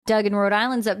Doug in Rhode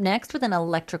Island's up next with an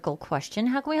electrical question.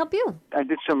 How can we help you? I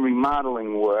did some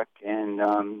remodeling work and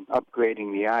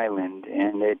upgrading the island,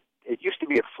 and it used to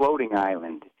be a floating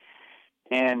island.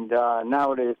 And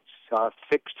now that it's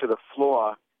fixed to the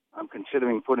floor, I'm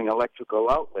considering putting electrical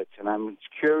outlets, and I'm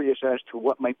curious as to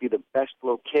what might be the best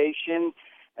location,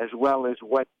 as well as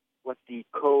what the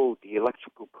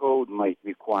electrical code might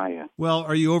require. Well,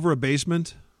 are you over a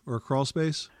basement or a crawl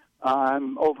space?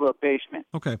 I'm over a basement.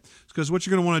 Okay, because what you're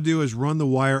going to want to do is run the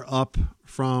wire up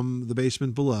from the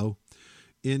basement below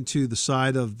into the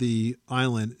side of the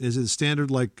island. Is it a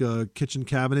standard like kitchen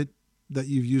cabinet that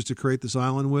you've used to create this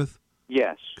island with?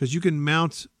 Yes. Because you can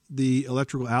mount the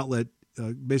electrical outlet,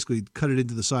 basically cut it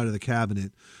into the side of the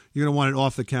cabinet. You're going to want it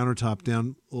off the countertop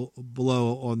down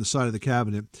below on the side of the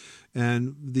cabinet.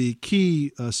 And the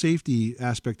key safety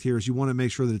aspect here is you want to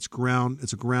make sure that it's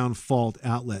a ground fault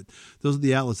outlet. Those are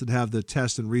the outlets that have the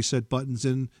test and reset buttons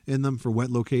in them for wet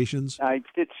locations. I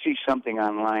did see something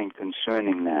online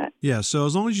concerning that. Yeah, so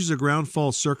as long as you use a ground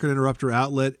fault circuit interrupter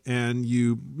outlet and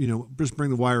you just bring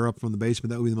the wire up from the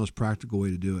basement, that would be the most practical way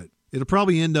to do it. It'll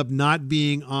probably end up not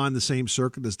being on the same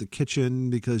circuit as the kitchen,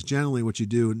 because generally what you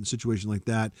do in a situation like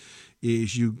that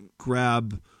is you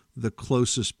grab the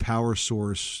closest power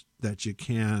source that you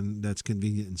can that's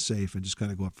convenient and safe and just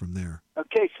kind of go up from there.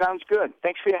 Okay, sounds good.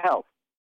 Thanks for your help.